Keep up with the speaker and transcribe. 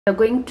We're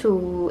going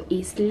to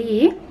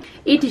Eastleigh.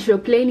 It is your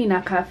plane in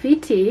a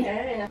kafiti.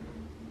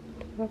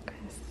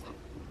 Focus.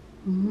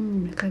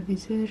 Inakaa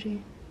vizuri.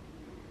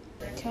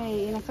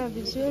 Okay, inakaa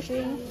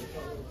vizuri.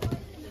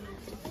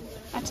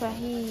 Hata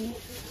hii.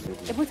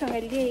 Hebu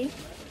tuangalie hii.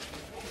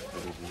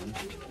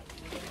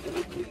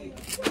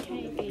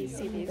 Okay, guys,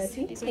 see this.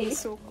 This one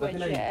is so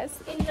gorgeous.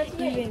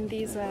 Even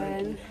this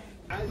one.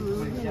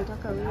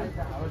 Nataka wewe.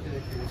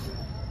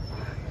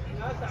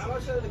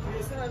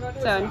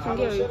 Sawa,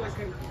 nifungie huyu.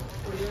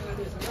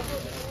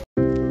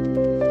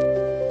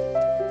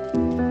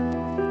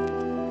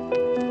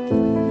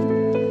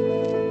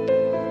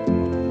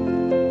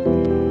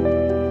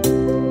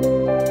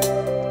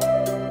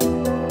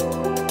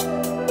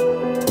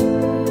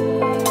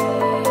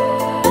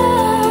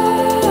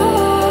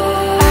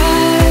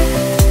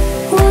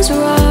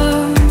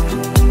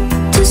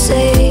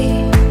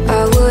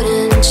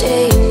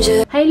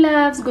 Hi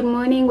loves, good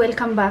morning,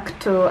 welcome back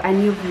to a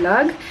new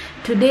vlog.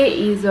 Today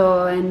is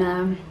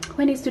on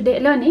when is today,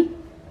 Loni?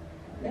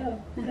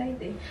 No,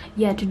 Friday.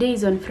 Yeah, today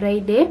is on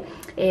Friday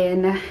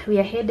and we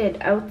are headed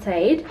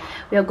outside.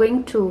 We are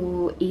going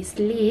to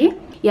Eastleigh.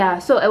 Yeah,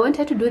 so I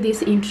wanted to do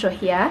this intro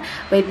here.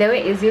 By the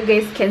way, as you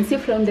guys can see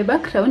from the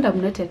background,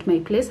 I'm not at my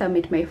place, I'm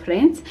at my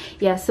friends.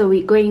 Yeah, so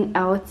we're going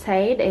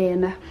outside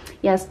and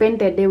yeah, spend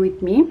the day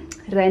with me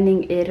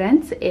running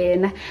errands,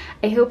 and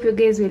I hope you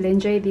guys will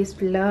enjoy this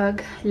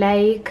vlog.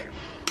 Like,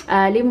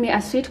 leave me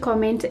a sweet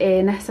comment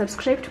and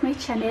subscribe to my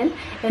channel,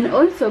 and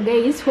also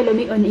guys follow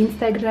me on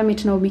Instagram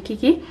at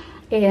NaomiKiki,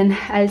 and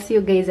I'll see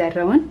you guys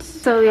around.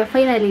 So we are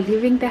finally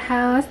leaving the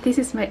house. This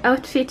is my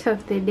outfit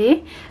of the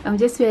day. I'm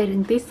just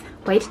wearing this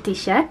white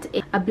t-shirt,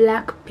 a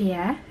black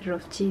pair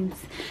of jeans,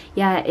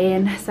 yeah,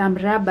 and some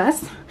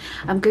rubbers.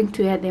 I'm going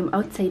to wear them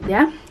outside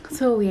there.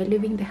 So we are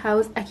leaving the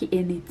house,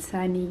 and it's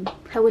sunny.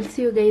 I will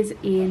see you guys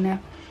in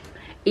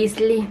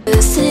Eastleigh.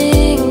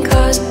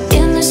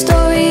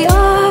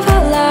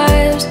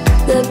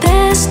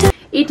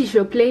 It is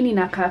your plane in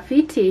a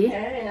kafiti.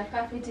 Na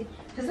kafiti.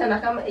 Sasa na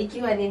kama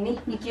ikiwa nini?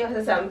 Ikiwa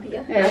sasa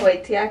mpya na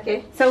white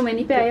yake. Sasa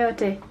umenipea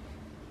yote.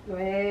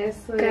 Yes.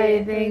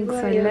 Kai, thanks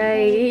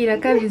wallahi.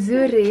 Inakaa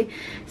vizuri.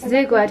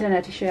 Sijai kwa hata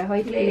na t-shirt ya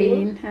white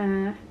plain.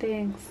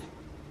 Thanks.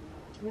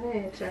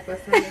 Chako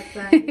sana.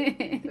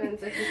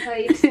 Kwanza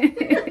fight.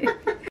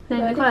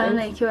 Nilikuwa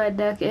naona ikiwa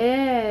dark.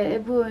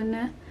 Hebu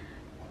ona.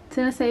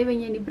 Tena sasa hivi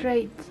venye ni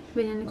bright.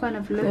 Venye nilikuwa na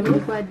vlog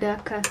ilikuwa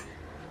dark.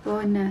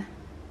 Ona.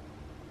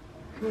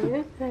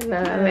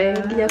 Na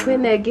mengia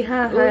kwenda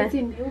gihaha. Wewe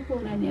ni huko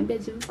unaniambia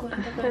je uko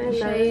nataka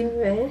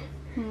shine.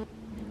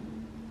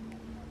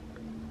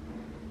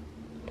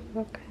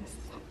 Focus.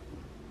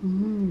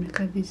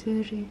 Inakaa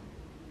vizuri.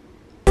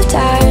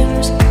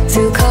 Times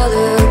through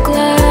color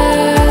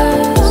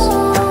glass.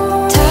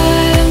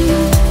 Time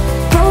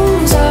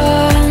rolls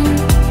on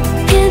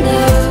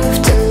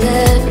enough to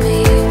let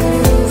me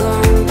move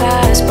on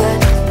past, but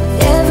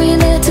every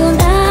little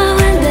now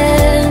and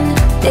then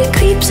it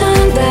creeps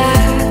on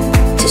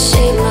back to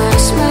shake my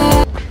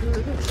smile.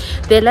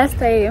 The last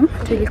time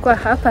tulikuwa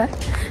hapa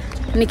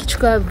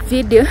nikichukua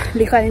video,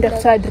 nilikuwa naenda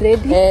kutoa dread.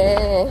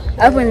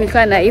 Hapo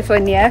nilikuwa na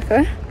iPhone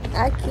yako.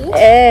 Aki.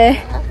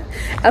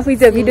 Hapo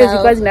hizo video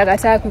zilikuwa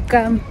zinakataa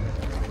kukam.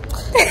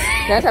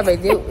 Hata by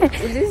the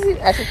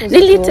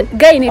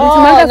Guy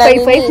nilitumanga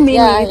 5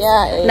 minutes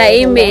na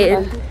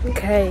email.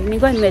 Guy,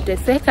 nilikuwa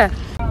nimeteseka.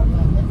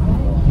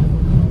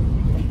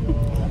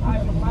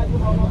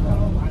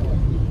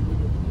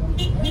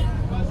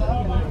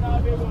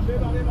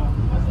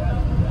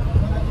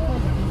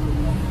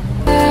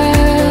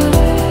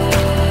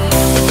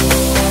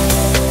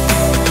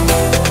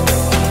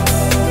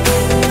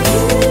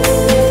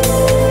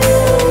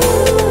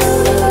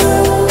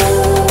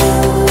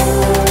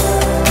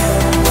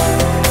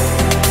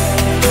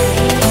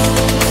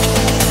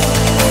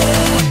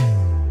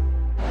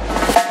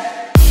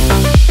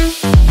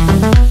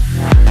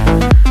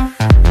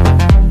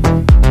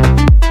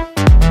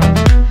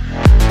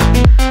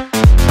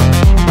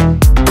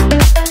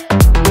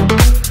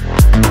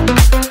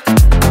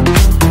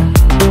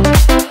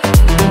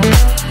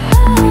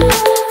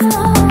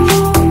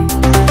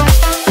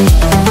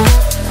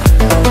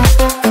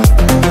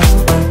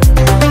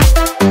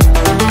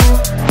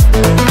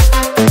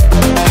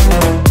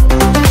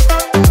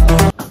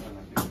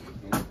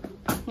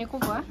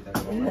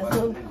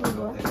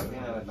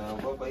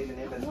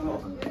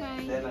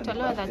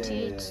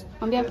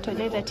 Mwambia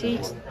kutolewa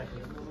 38.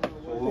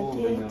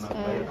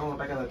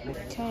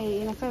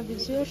 Okay, inakaa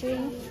vizuri.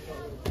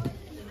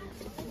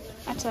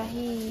 Hata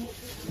hii.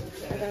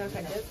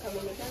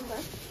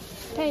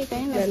 Tai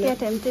kaina sikia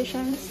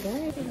temptations.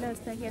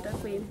 Last time hata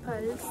kwa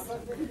impulse.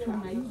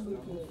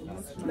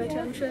 But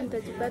I'm sure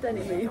nitajipata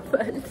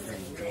nime-impulse.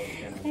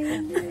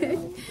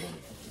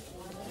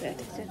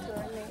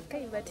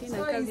 Okay, but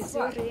inakaa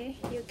vizuri.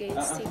 You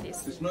guys see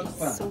this.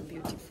 It's so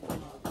beautiful.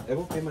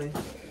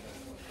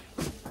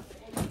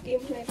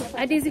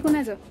 Hadi hizi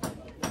kunazo?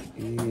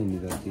 Hii ni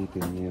za kike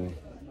yenyewe.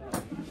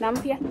 Na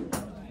mpya?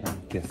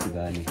 Kiasi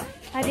gani?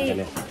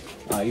 Hadi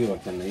hiyo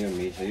kana hiyo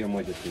imeisha, hiyo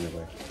moja tu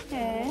imebaki.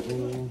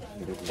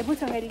 Hebu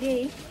tuangalie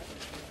hii.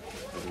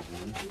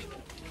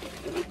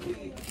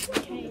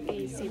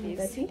 Okay, see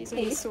this. This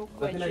one is so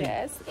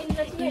gorgeous.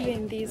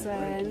 Even this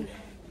one.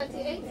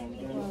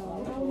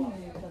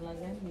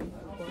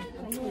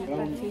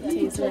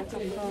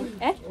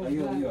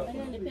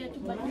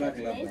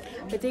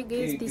 But hey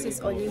guys, this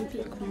is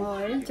Olympic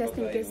Mall. Just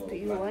in case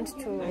you want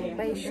to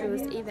buy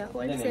shoes, either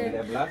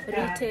wholesale,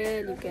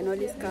 retail, you can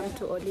always come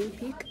to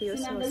Olympic. They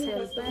also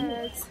sell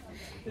bags,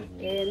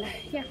 and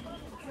yeah.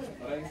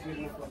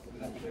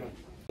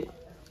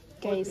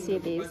 Guys, see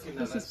this.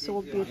 This is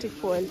so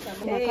beautiful.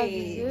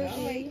 Hey.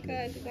 Oh my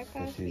god, the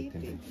coffee.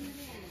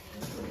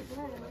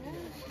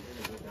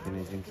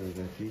 Anything for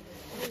the feet?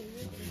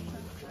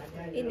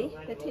 Ili,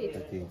 that's it.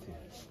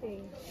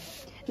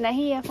 Na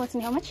hii airport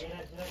ni how much?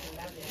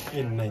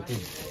 19.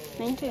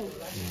 19.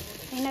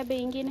 Haina bei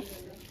ingine?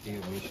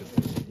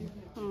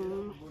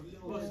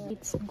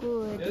 It's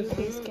good. You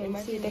guys can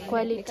see the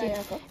quality.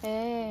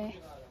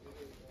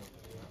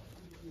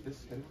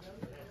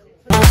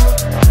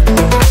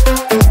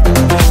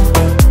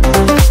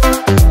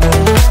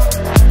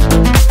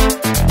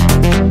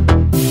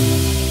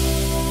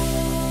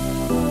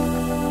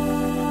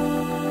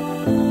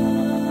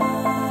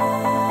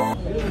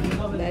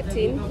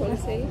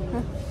 Wholesale,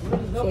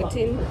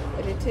 14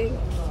 retail.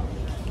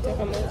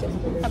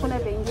 Hakuna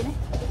bei nyingine.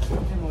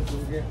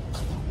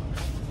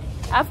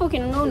 Afu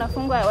kinunua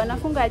unafungwa,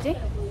 wanafungaje?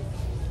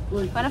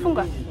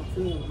 Wanafunga?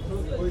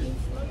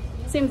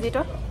 Si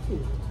mzito?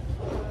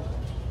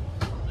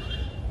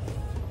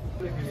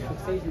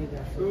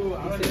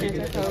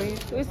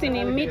 Usi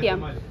ni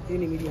medium. Hii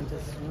ni medium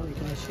sasa.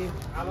 Ina shape.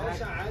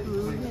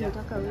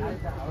 Nataka wewe.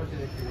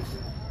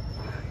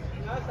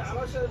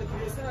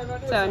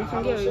 Sawa,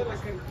 nifungie wewe.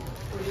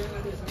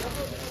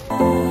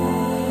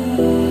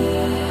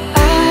 I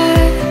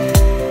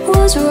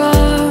was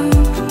wrong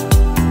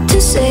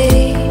to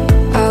say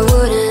I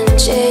wouldn't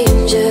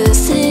change a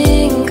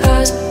thing,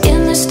 'cause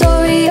in the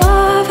story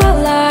of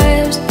our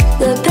lives,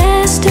 the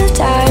best of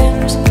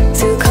times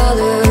through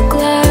color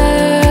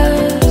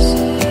glass,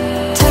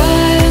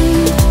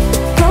 time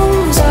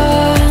goes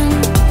on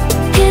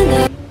in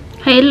the...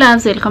 Hey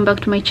loves, welcome back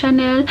to my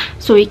channel.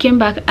 So we came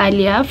back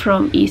earlier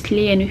from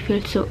Eastleigh and we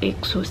felt so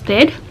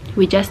exhausted.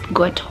 We just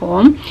got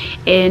home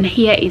and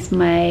here is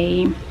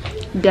my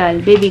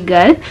baby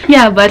girl.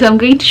 Yeah, but I'm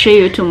going to show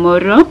you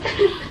tomorrow.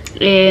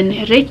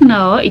 And right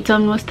now it's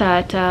almost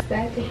at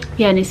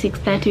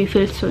 6:30. We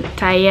feel so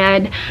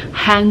tired,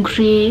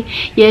 hungry,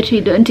 yet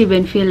we don't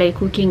even feel like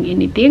cooking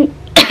anything.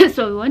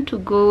 So we want to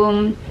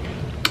go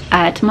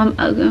at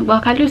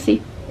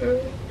Wakalucy,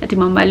 at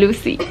Mama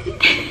Lucy.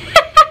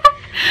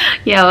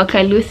 Yeah,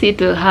 Wakalucy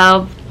to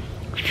have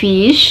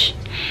fish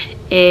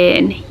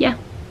and yeah.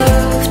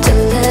 To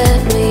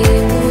let me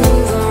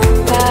move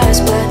on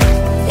past, but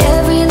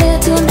every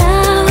little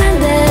now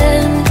and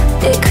then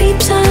it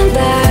creeps on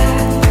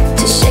back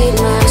to shade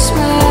my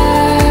smile.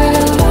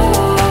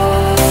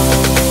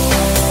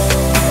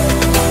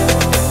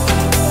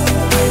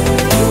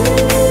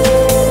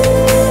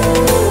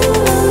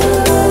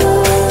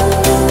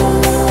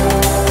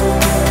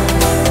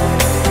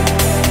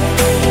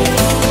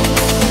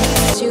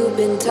 You've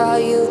been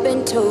taught, you've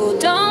been told,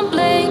 don't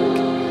blink,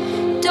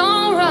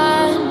 don't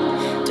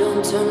run,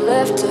 don't turn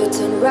left or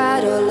turn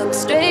right or look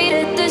straight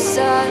at the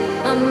sun.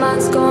 My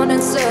mind's gone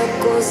in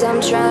circles,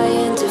 I'm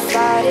trying to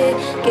fight it,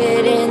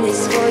 getting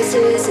these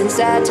voices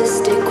inside to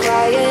stay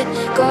quiet.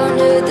 Gone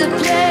to the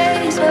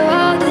place where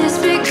all this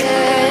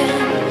began,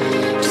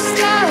 just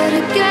start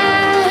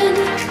again.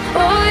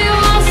 Oh, you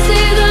won't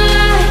see the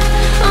light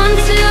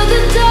until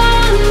the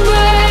dawn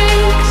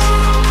breaks.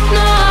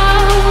 No,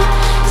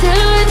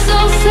 till it's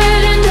all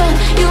said and done,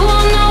 you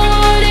won't know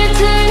what it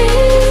takes.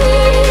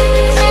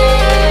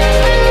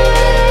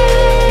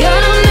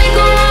 Gotta make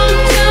a wrong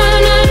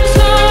turn and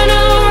turn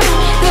around.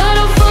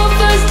 Gotta fall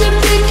fast to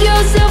pick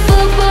yourself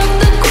up off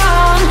the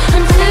ground.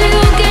 Until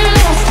you get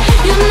lost,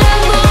 you'll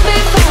never be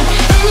found,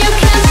 and you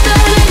can't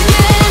start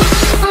again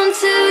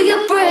until you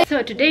break. So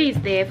today is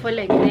the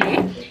following day.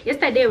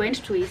 Yesterday I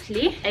went to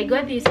Eastleigh. I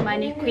got this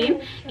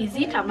Mannequin. Is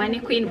it a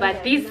Mannequin?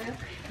 But this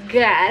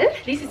girl,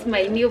 this is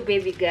my new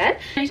baby girl.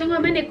 I'm a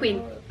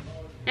Mannequin.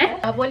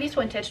 I've always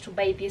wanted to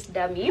buy this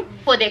dummy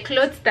for the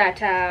clothes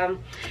that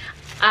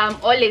I'm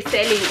always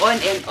selling on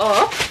and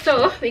off.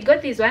 So we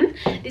got this one.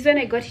 This one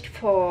I got it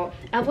for,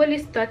 I've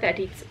always thought that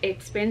it's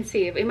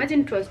expensive.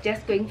 Imagine it was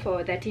just going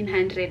for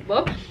 1300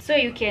 bob. So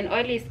you can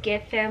always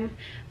get them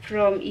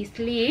from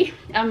Eastleigh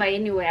or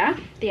anywhere.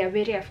 They are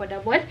very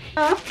affordable.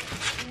 So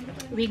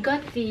we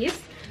got these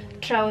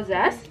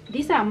trousers.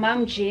 These are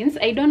mom jeans.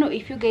 I don't know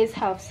if you guys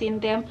have seen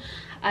them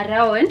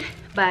around,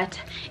 but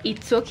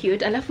it's so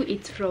cute. Alafu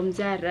it's from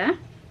Zara.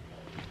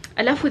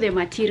 Alafu the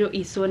material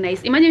is so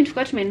nice. Imagine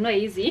tulikuwa tumenunua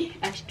hizi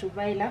ati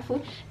tuvae,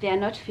 alafu they are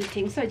not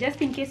fitting. So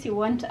just in case you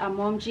want a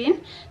mom jean,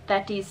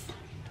 that is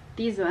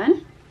this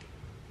one.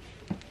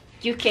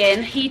 you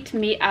can hit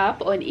me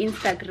up on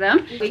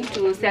Instagram. I'm going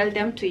to sell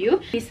them to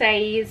you. This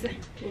size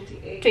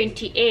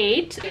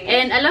 28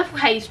 and alafu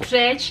high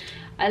stretch,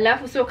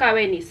 alafu so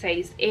kawe ni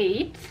size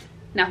 8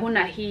 na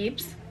huna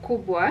hips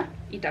kubwa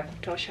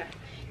itakutosha.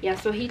 Yeah,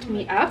 so hit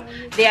me up.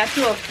 There are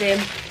 2 of them.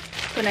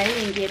 Kuna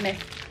hii nyingine.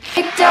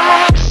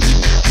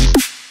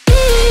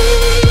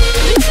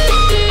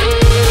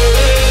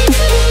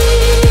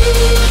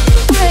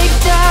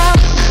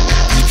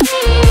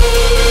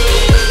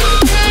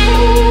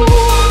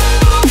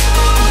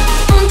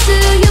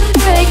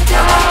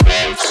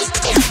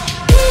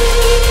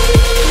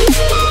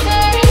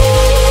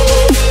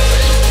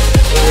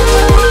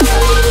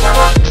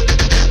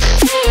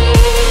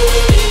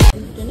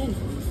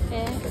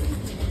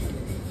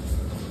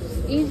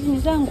 Hizi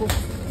zangu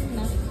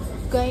na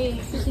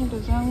gai, hizi ndo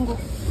zangu.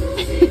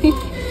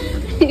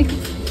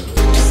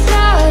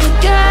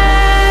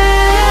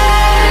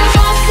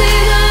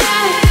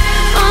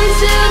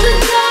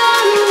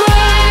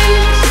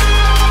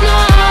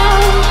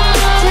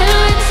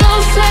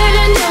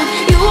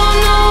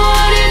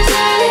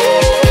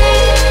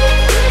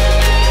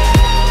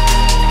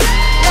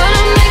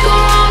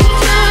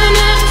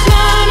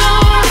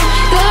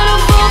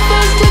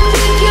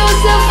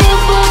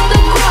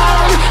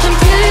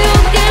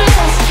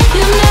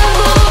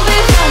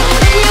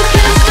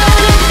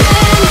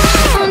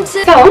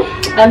 So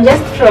I'm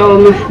just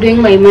from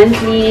doing my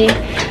monthly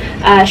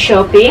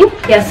shopping.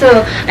 Yeah,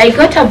 so I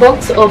got a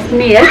box of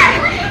milk.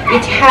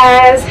 It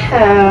has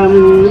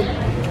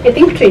I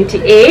think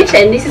 28,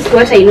 and this is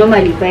what I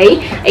normally buy.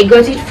 I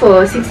got it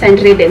for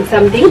 600 and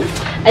something.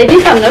 I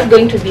think I'm not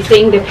going to be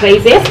saying the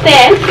prices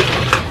then.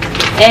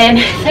 And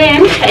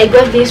then I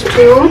got these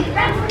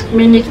 2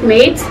 Minute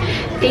Maids.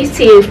 This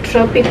is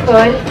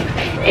tropical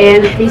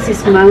and this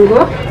is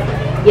mango.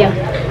 Yeah.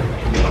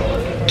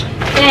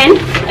 Then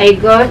I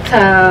got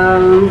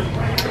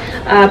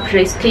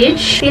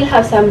Prestige. Still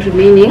have some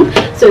remaining,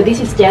 so this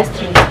is just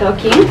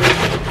restocking.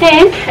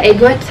 Then I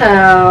got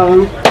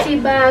tea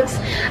bags.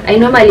 I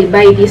normally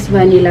buy this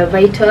Vanilla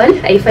Vital.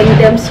 I find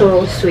them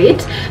so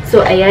sweet,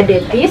 so I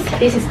added this.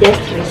 This is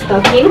just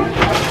restocking.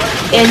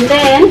 And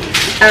then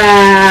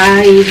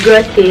I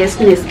got this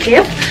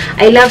Nescafe.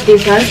 I love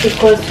these ones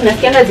because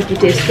nasikianga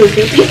zikitaste so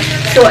pretty,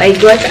 so I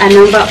got a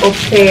number of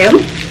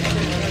them.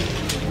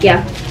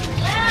 Yeah.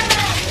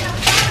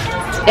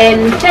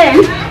 And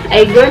then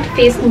I got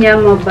these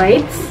Nyama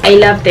bites. I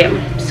love them,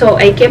 so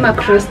I came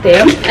across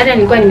them. Hata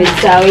nilikuwa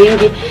nimezisahau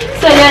wingi,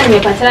 so leo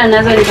nimepatana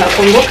nazo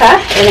nikakumbuka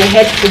and I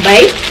had to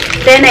buy.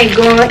 Then I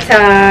got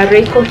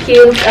Reiko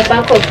Cubes, a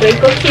pack of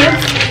Reiko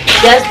Cubes,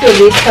 just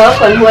to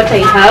restock on what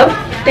I have.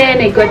 Then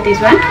I got this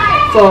one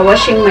for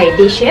washing my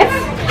dishes.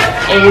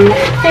 And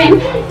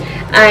then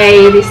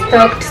I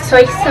restocked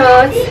soy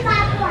sauce.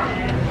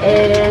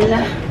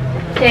 And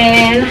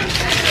then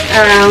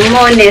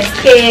more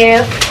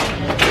Nescafe.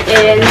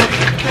 And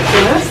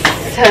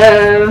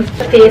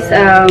this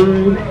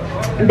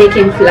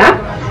baking flour,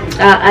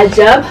 a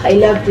jab. I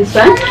love this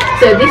one,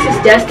 so this is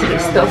just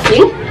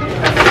restocking.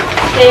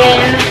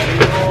 Then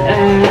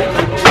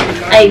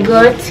I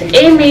got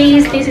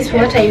Amy's. This is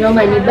what I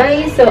normally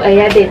buy, so I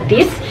added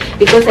this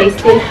because I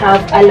still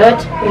have a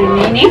lot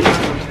remaining.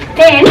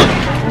 Then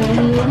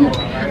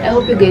I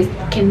hope you guys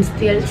can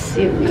still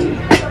see me.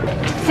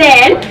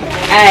 Then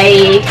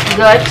I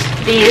got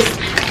these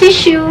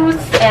tissues.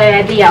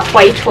 They are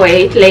white,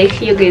 like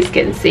you guys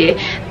can see.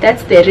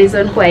 That's the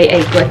reason why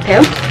I got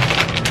them.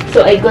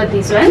 So I got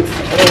these ones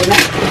and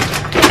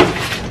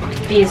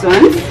these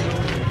ones.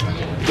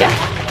 Yeah.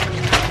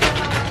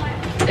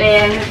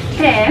 And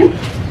then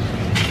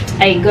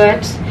I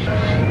got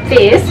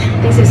this.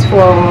 This is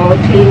for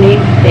cleaning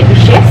the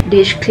dishes.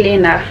 Dish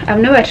cleaner.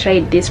 I've never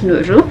tried this,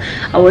 Nuru.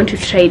 I want to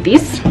try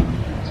this.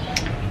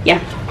 Yeah.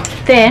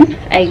 Then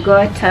I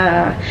got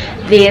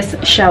this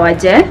shower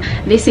gel.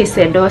 This is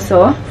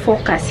Sedoso.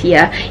 Focus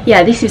here.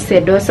 Yeah, this is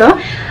Sedoso.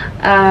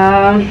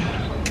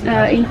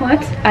 In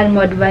what?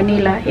 Almond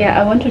vanilla. Yeah,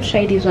 I want to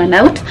try this one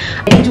out.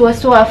 It was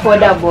so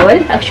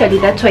affordable. Actually,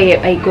 that's why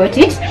I got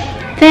it.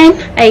 Then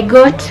I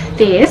got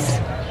this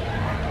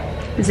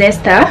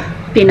Zesta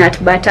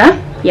peanut butter.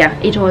 Yeah,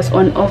 it was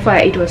on offer.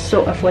 It was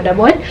so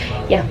affordable.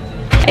 Yeah,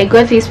 I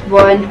got this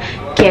one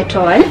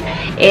kettle,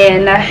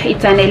 and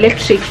it's an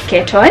electric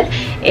kettle,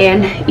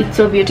 and it's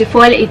so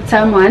beautiful. It's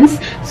someone's,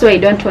 so I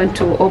don't want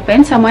to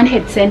open. Someone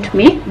had sent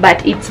me,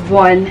 but it's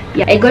one.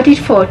 Yeah, I got it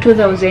for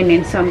 2,000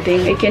 and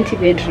something. I can't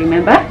even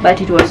remember,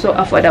 but it was so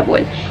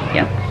affordable.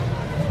 Yeah,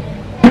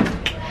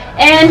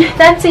 and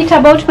that's it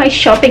about my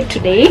shopping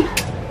today.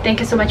 Thank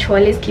you so much for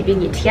always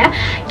keeping it here.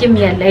 Give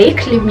me a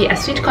like, leave me a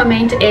sweet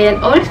comment, and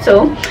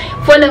also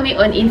follow me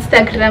on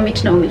Instagram,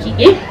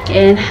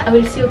 and I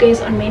will see you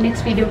guys on my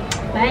next video.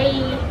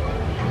 Bye.